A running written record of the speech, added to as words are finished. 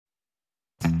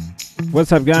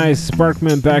What's up guys,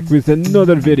 Sparkman back with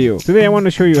another video. Today I want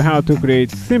to show you how to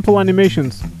create simple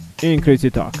animations in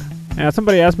crazytalk.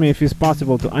 Somebody asked me if it's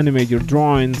possible to animate your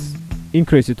drawings in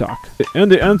crazytalk.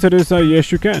 And the answer is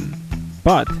yes you can.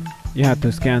 But you have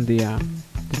to scan the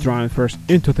drawing first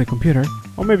into the computer.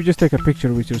 Or maybe just take a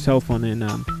picture with your cell phone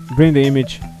and bring the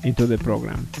image into the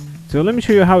program. So let me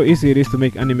show you how easy it is to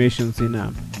make animations in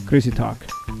crazytalk.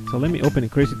 So let me open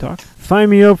crazytalk. Sign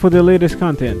me up for the latest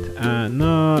content.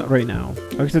 Not right now.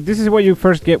 Okay, so this is what you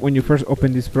first get when you first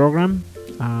open this program.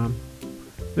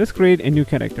 Let's create a new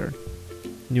character.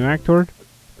 New actor,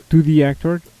 2D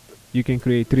actor. You can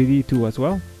create 3D too as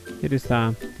well. It is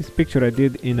this picture I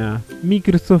did in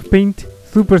Microsoft Paint.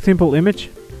 Super simple image.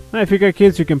 Now if you got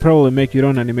kids, you can probably make your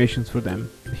own animations for them.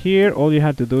 Here, all you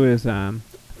have to do is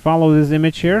follow this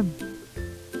image here.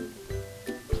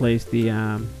 Place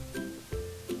the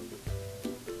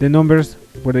numbers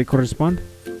where they correspond.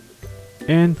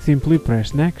 And simply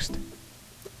press next.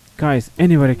 Guys,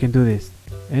 anybody can do this.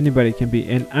 Anybody can be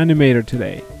an animator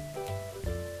today.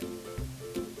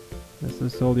 This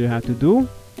is all you have to do.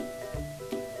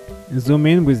 Zoom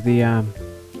in with the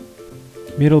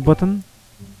middle button.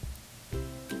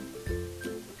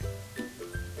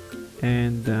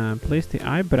 And place the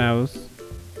eyebrows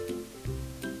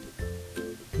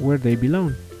where they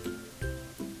belong.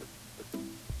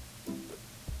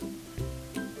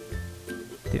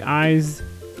 The eyes,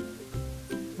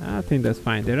 I think that's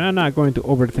fine there. I'm not going to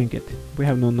overthink it. We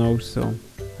have no nose, so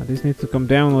this needs to come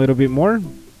down a little bit more.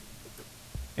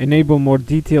 Enable more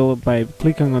detail by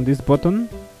clicking on this button.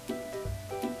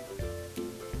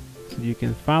 So you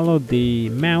can follow the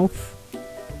mouth.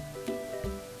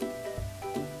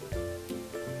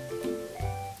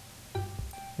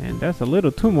 And that's a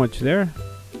little too much there.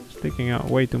 Sticking out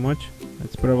way too much.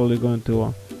 That's probably going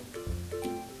to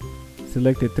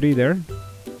select the 3 there.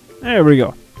 There we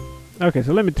go. Okay,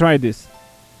 so let me try this.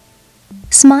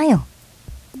 Smile,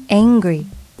 angry,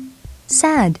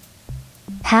 sad,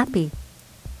 happy,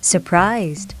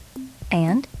 surprised,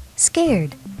 and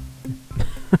scared.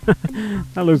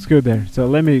 That looks good there. So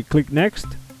let me click next.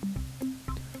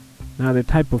 Now the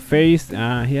type of face,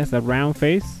 he has a round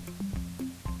face.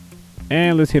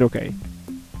 And let's hit OK.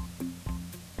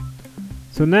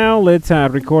 So now let's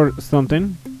record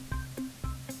something.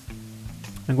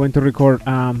 I'm going to record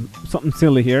something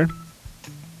silly here.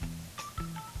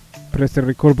 Press the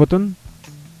record button.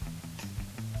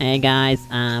 Hey guys,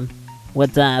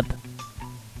 what's up?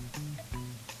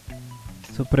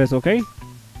 So press OK.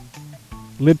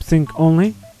 Lip sync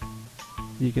only.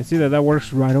 You can see that that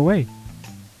works right away.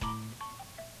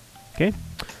 Okay.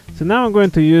 So now I'm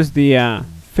going to use the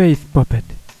face puppet.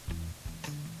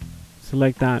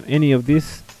 Select any of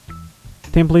these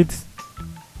templates.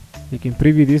 You can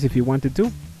preview this if you wanted to.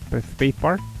 Press space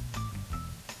bar.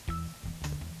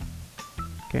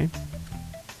 Okay.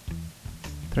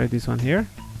 Try this one here.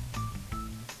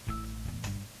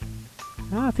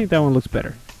 I think that one looks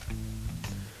better.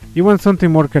 You want something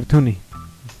more cartoony.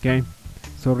 Okay.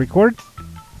 So record.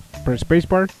 Press space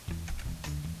bar.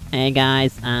 Hey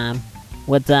guys,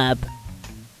 what's up?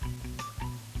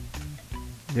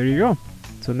 There you go.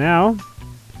 So now,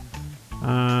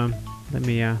 let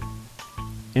me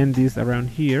end this around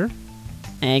here.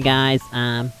 Hey guys,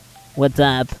 what's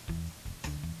up?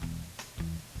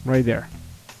 Right there.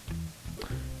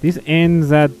 This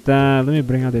ends at, let me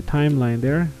bring out the timeline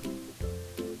there.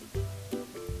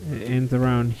 It ends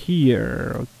around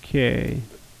here. Okay.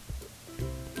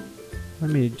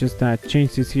 Let me just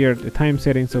change this here, the time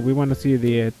setting, so we want to see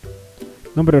the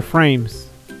number of frames.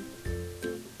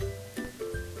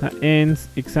 That ends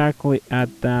exactly at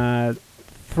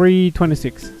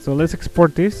 3:26. So let's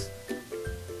export this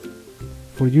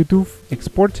for YouTube.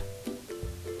 Export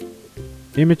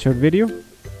image or video,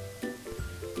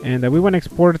 and we want to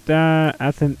export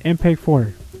as an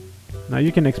MPEG-4. Now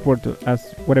you can export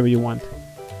as whatever you want,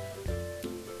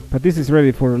 but this is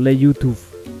ready for YouTube.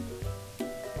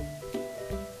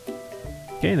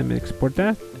 Okay, let me export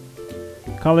that.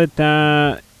 Call it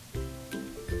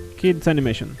kids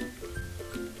animation.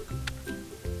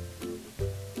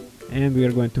 And we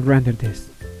are going to render this.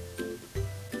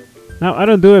 Now I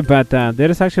don't do it, but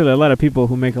there is actually a lot of people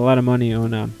who make a lot of money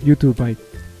on YouTube by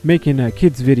making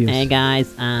kids videos. Hey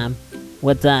guys,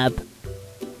 what's up?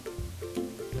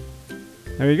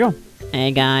 There you go.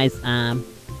 Hey guys,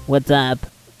 what's up?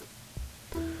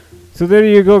 So there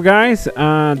you go guys.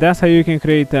 That's how you can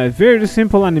create very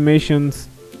simple animations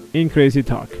in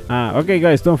crazytalk. Okay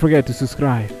guys, don't forget to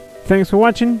subscribe. Thanks for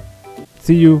watching.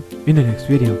 See you in the next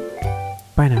video.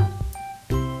 Bye now.